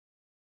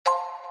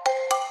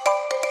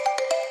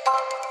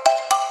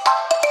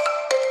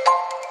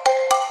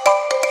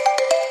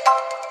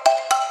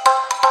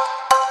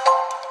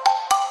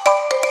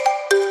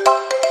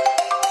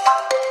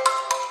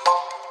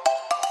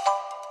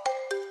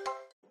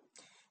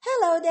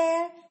Hello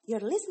there!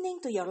 You're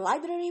listening to your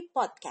library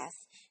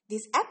podcast.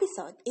 This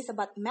episode is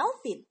about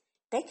Melvin,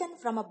 taken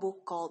from a book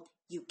called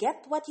You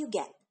Get What You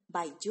Get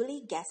by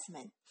Julie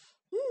Gassman.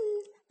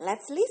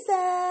 Let's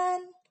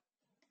listen!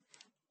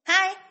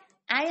 Hi,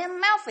 I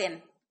am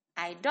Melvin.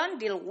 I don't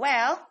deal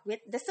well with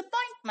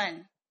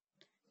disappointment.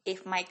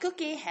 If my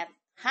cookie had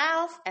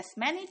half as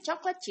many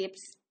chocolate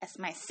chips as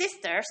my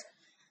sister's,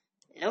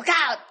 look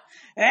out!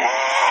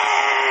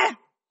 Ah!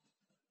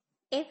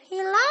 If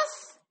he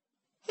lost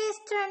his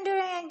turn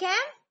during a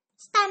game,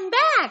 stand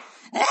back.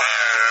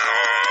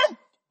 Ah!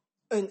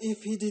 And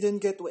if he didn't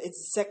get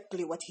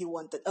exactly what he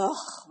wanted, Ah!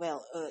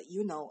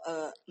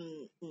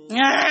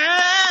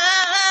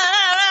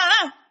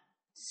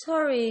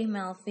 Sorry,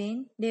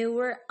 Melvin. They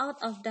were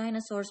out of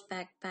dinosaurs'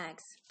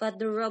 backpacks. But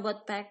the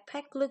robot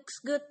backpack looks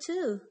good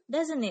too,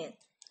 doesn't it?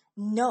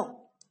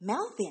 No,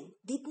 Melvin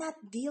did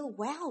not deal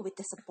well with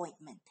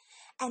disappointment.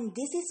 And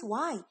this is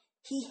why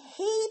he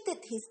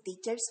hated his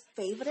teacher's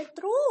favorite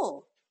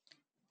rule.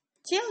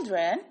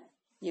 Children,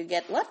 you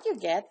get what you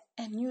get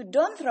and you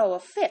don't throw a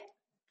fit.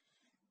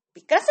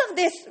 Because of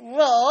this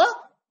rule,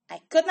 I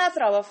could not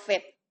throw a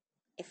fit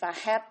if I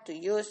had to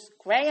use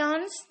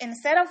crayons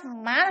instead of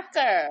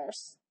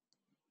markers.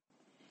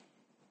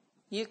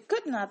 You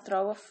could not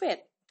throw a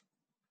fit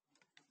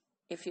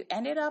if you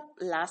ended up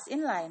last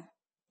in line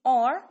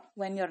or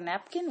when your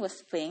napkin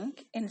was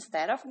pink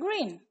instead of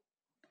green.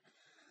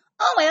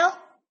 Oh well,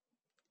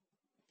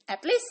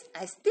 at least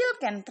I still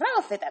can throw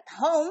a fit at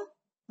home.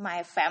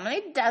 My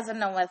family doesn't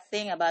know a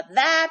thing about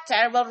that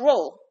terrible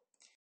rule.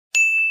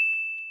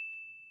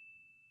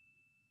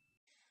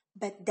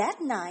 But that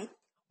night,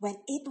 when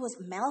it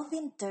was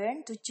Melvin's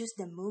turn to choose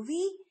the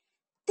movie,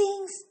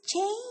 things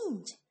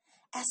changed.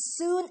 As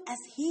soon as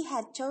he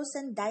had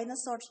chosen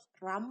Dinosaurs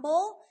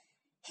Rumble,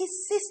 his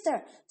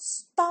sister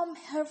stomped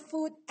her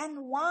foot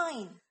and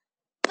whined.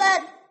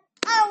 But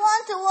I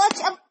want to watch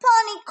a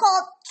pony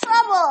called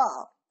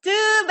Trouble.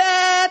 Too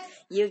bad.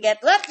 You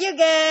get what you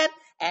get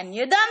and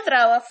you don't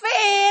throw a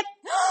fit.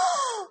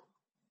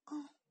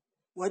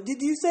 What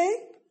did you say?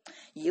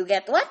 You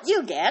get what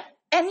you get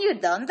and you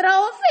don't throw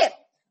a fit.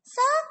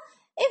 So,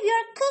 if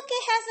your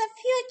cookie has a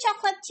few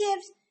chocolate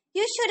chips,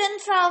 you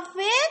shouldn't throw a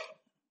fit?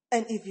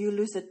 And if you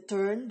lose a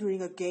turn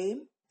during a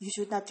game, you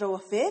should not throw a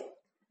fit?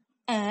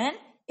 And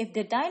if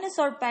the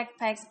dinosaur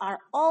backpacks are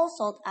all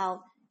sold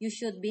out, you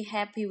should be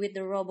happy with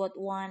the robot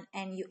one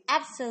and you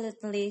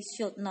absolutely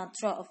should not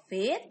throw a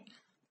fit?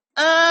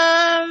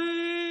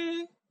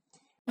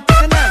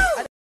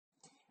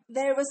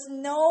 There was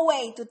no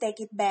way to take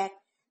it back.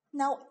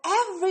 Now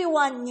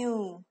everyone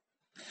knew.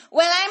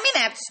 Well, I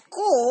mean at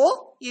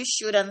school, you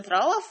shouldn't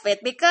throw a fit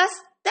because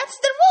that's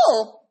the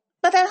rule.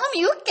 But at home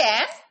you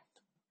can.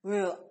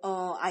 Well,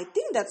 I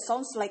think that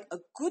sounds like a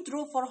good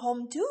rule for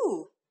home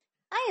too.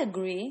 I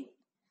agree.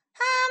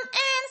 Home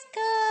and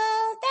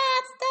school,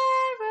 that's the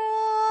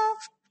rule.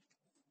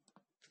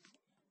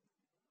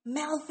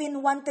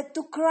 Melvin wanted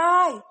to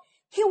cry.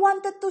 He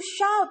wanted to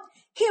shout.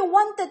 He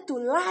wanted to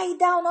lie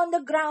down on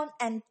the ground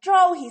and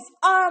throw his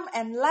arm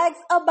and legs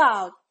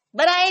about.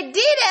 But I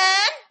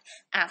didn't.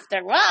 After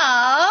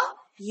all,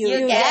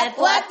 you get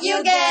what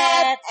you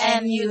get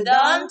and you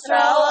don't throw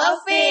a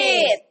fit.